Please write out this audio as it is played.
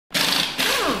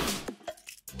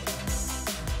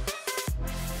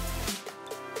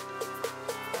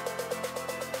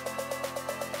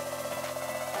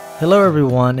Hello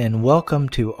everyone and welcome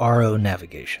to RO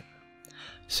Navigation.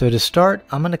 So to start,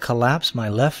 I'm going to collapse my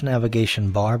left navigation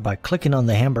bar by clicking on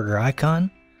the hamburger icon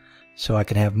so I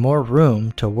can have more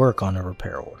room to work on a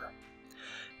repair order.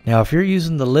 Now if you're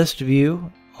using the list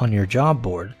view on your job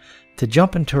board, to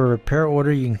jump into a repair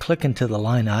order you can click into the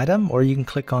line item or you can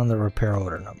click on the repair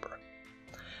order number.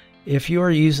 If you are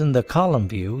using the column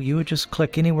view, you would just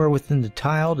click anywhere within the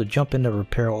tile to jump into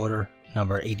repair order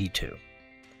number 82.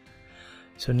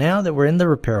 So now that we're in the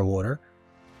repair order,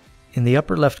 in the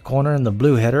upper left corner in the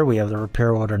blue header we have the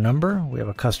repair order number, we have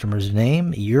a customer's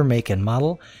name, year, make, and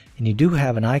model, and you do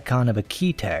have an icon of a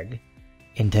key tag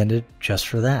intended just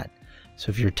for that. So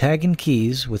if you're tagging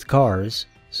keys with cars,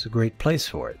 it's a great place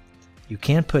for it. You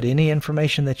can put any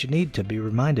information that you need to be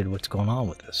reminded what's going on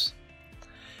with this.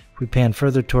 If we pan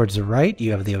further towards the right, you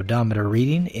have the odometer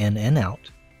reading in and out.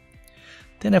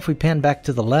 Then if we pan back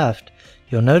to the left,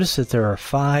 you'll notice that there are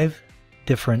 5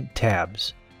 different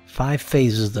tabs, 5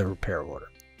 phases of the repair order.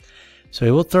 So it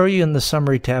will throw you in the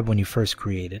summary tab when you first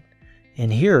create it,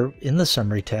 and here in the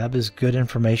summary tab is good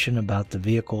information about the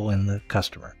vehicle and the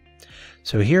customer.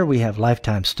 So here we have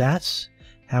lifetime stats,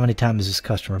 how many times has this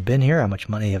customer been here, how much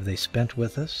money have they spent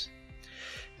with us.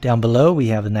 Down below we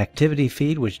have an activity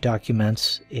feed which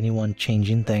documents anyone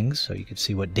changing things, so you can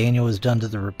see what Daniel has done to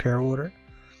the repair order.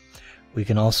 We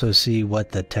can also see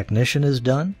what the technician has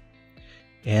done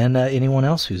and anyone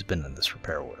else who's been in this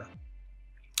repair order.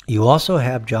 You also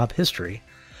have job history.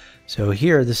 So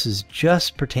here this is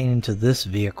just pertaining to this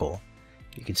vehicle.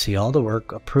 You can see all the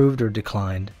work approved or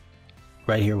declined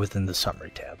right here within the summary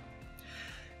tab.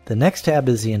 The next tab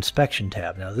is the inspection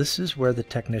tab. Now this is where the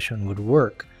technician would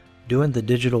work doing the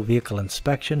digital vehicle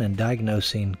inspection and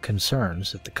diagnosing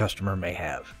concerns that the customer may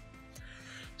have.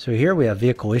 So here we have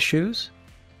vehicle issues.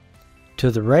 To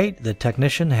the right, the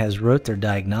technician has wrote their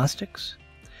diagnostics.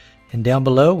 And down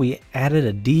below we added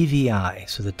a DVI,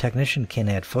 so the technician can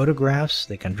add photographs,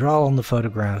 they can draw on the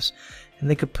photographs, and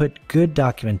they could put good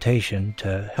documentation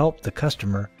to help the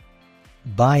customer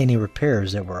buy any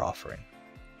repairs that we're offering.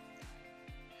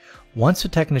 Once the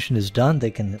technician is done, they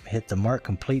can hit the Mark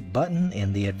Complete button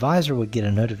and the advisor would get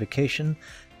a notification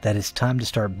that it's time to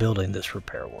start building this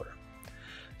repair order.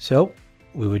 So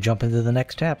we would jump into the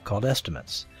next tab called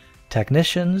Estimates.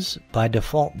 Technicians by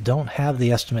default don't have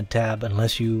the Estimate tab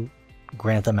unless you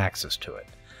grant them access to it,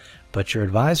 but your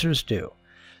advisors do.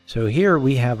 So here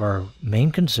we have our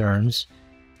main concerns,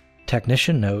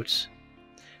 technician notes,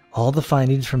 all the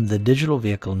findings from the digital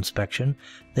vehicle inspection.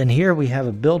 Then here we have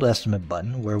a build estimate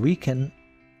button where we can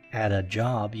add a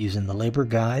job using the labor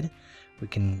guide. We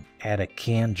can add a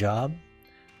canned job.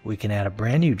 We can add a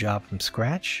brand new job from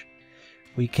scratch.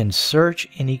 We can search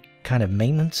any kind of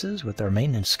maintenances with our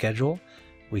maintenance schedule.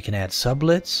 We can add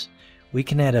sublets. We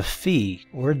can add a fee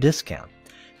or a discount.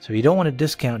 So you don't want to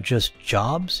discount just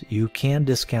jobs. You can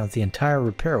discount the entire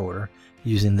repair order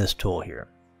using this tool here.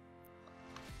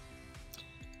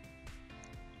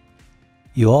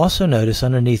 You'll also notice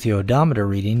underneath the odometer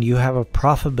reading you have a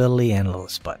profitability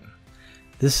analyst button.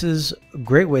 This is a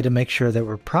great way to make sure that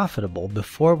we're profitable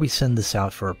before we send this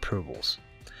out for approvals.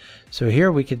 So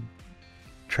here we could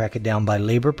track it down by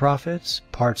labor profits,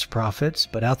 parts profits,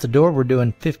 but out the door we're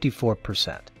doing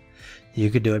 54%. You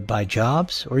could do it by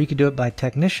jobs or you could do it by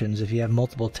technicians if you have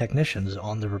multiple technicians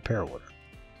on the repair order.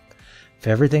 If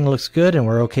everything looks good and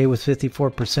we're okay with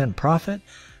 54% profit,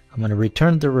 I'm going to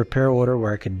return the repair order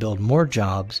where I could build more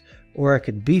jobs or I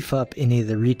could beef up any of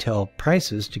the retail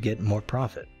prices to get more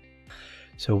profit.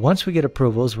 So once we get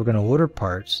approvals, we're going to order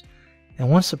parts, and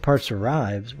once the parts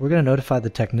arrive, we're going to notify the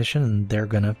technician and they're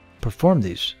going to perform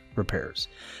these repairs.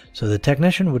 So the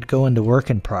technician would go into work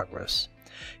in progress.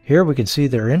 Here we can see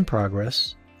they're in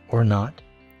progress or not.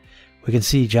 We can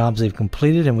see jobs they've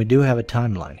completed, and we do have a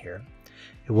timeline here.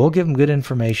 It will give them good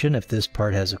information if this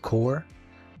part has a core.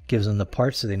 Gives them the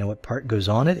part so they know what part goes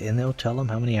on it, and they'll tell them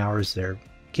how many hours they're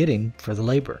getting for the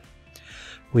labor.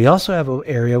 We also have an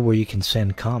area where you can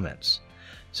send comments.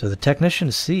 So the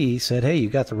technician C said, hey, you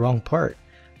got the wrong part,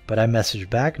 but I messaged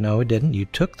back, no it didn't, you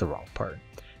took the wrong part.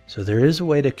 So there is a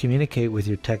way to communicate with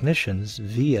your technicians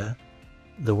via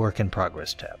the Work in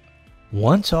Progress tab.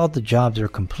 Once all the jobs are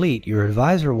complete, your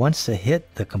advisor wants to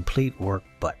hit the Complete Work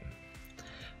button.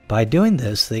 By doing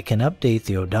this, they can update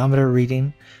the odometer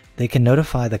reading, they can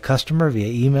notify the customer via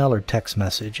email or text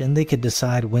message, and they can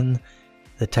decide when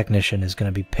the technician is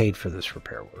going to be paid for this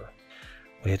repair order.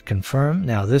 We had confirmed.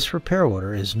 Now this repair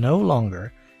order is no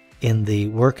longer in the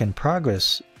Work in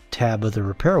Progress tab of the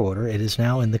repair order. It is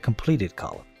now in the Completed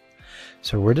column.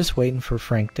 So we're just waiting for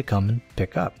Frank to come and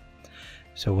pick up.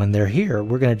 So when they're here,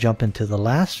 we're going to jump into the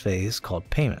last phase called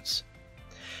Payments.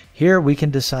 Here we can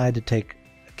decide to take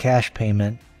a cash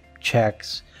payment,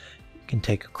 checks, you can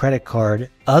take a credit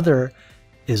card. Other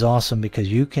is awesome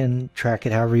because you can track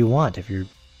it however you want. If you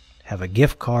have a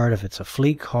gift card, if it's a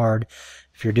fleet card,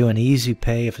 if you're doing easy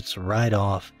pay, if it's a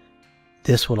write-off,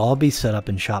 this will all be set up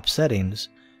in shop settings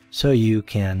so you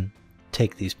can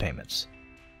take these payments.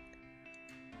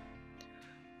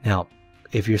 Now,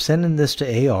 if you're sending this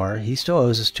to AR, he still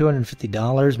owes us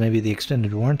 $250. Maybe the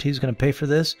extended warranty is going to pay for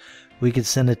this. We could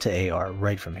send it to AR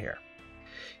right from here.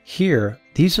 Here,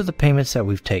 these are the payments that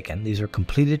we've taken. These are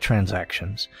completed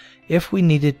transactions. If we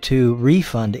needed to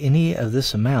refund any of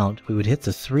this amount, we would hit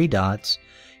the three dots.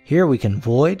 Here we can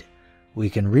void, we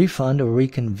can refund, or we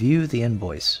can view the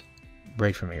invoice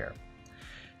right from here.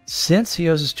 Since he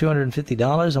owes us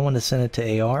 $250, I want to send it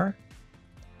to AR.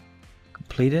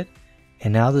 Complete it.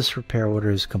 And now this repair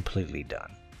order is completely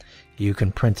done. You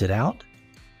can print it out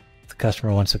if the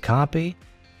customer wants a copy,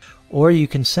 or you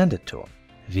can send it to them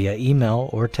via email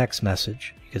or text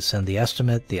message. You can send the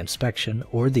estimate, the inspection,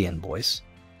 or the invoice.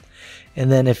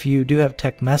 And then if you do have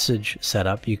text message set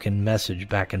up, you can message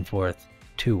back and forth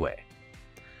two-way.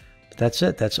 But that's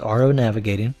it. That's RO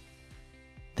Navigating.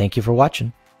 Thank you for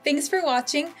watching. Thanks for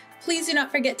watching. Please do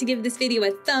not forget to give this video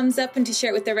a thumbs up and to share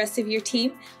it with the rest of your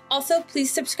team. Also,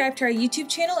 please subscribe to our YouTube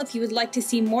channel if you would like to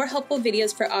see more helpful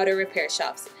videos for auto repair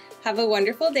shops. Have a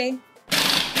wonderful day.